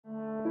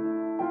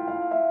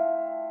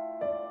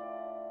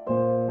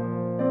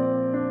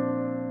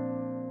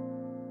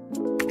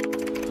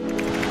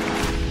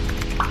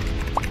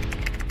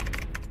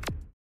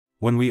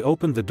When we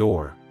opened the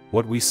door,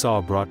 what we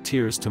saw brought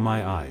tears to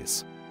my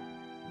eyes.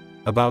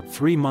 About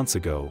 3 months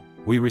ago,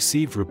 we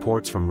received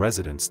reports from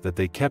residents that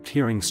they kept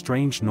hearing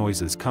strange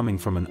noises coming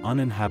from an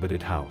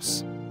uninhabited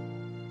house.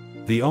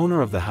 The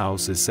owner of the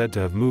house is said to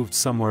have moved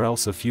somewhere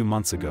else a few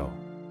months ago.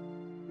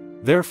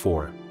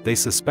 Therefore, they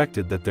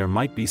suspected that there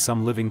might be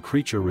some living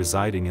creature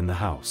residing in the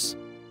house.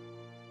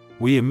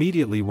 We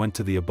immediately went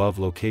to the above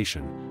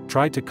location,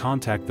 tried to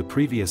contact the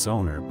previous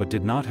owner but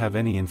did not have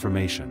any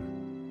information.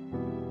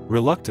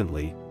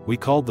 Reluctantly, we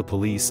called the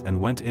police and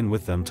went in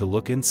with them to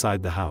look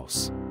inside the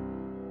house.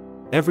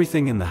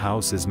 Everything in the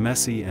house is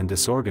messy and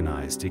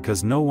disorganized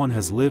because no one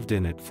has lived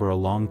in it for a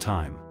long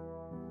time.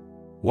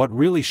 What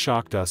really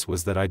shocked us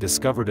was that I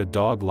discovered a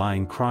dog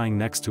lying crying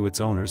next to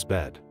its owner's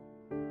bed.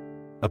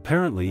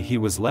 Apparently he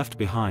was left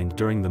behind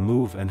during the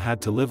move and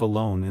had to live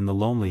alone in the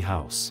lonely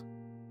house.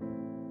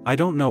 I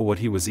don't know what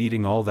he was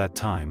eating all that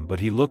time, but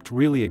he looked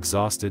really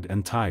exhausted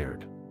and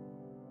tired.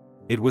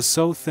 It was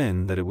so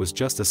thin that it was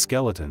just a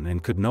skeleton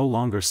and could no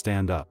longer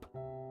stand up.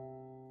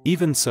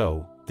 Even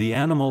so, the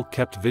animal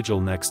kept vigil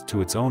next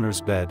to its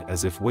owner's bed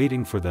as if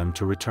waiting for them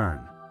to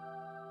return.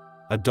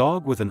 A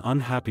dog with an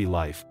unhappy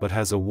life but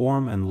has a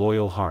warm and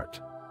loyal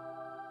heart.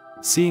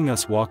 Seeing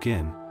us walk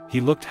in, he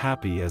looked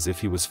happy as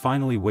if he was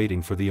finally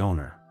waiting for the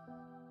owner.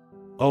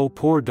 Oh,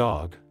 poor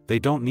dog, they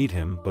don't need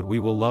him but we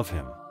will love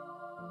him.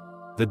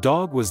 The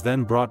dog was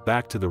then brought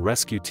back to the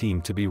rescue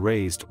team to be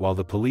raised while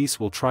the police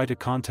will try to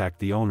contact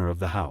the owner of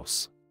the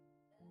house.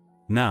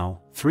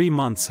 Now, 3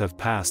 months have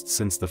passed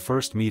since the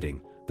first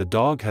meeting. The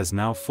dog has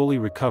now fully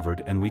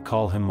recovered and we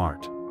call him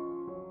Mart.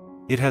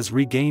 It has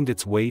regained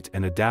its weight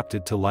and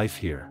adapted to life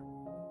here.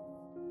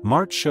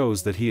 Mart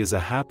shows that he is a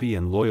happy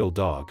and loyal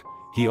dog.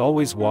 He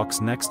always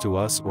walks next to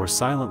us or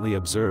silently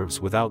observes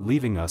without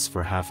leaving us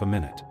for half a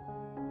minute.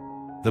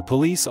 The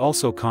police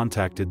also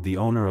contacted the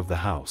owner of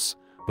the house,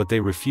 but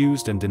they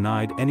refused and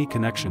denied any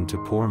connection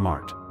to poor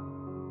Mart.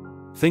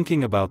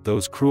 Thinking about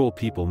those cruel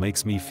people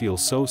makes me feel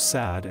so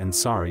sad and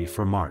sorry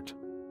for Mart.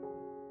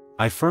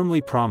 I firmly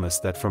promise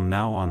that from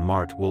now on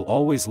Mart will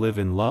always live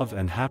in love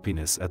and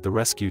happiness at the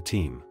rescue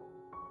team.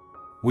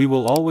 We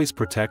will always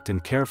protect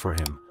and care for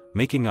him,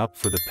 making up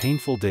for the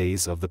painful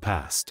days of the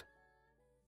past.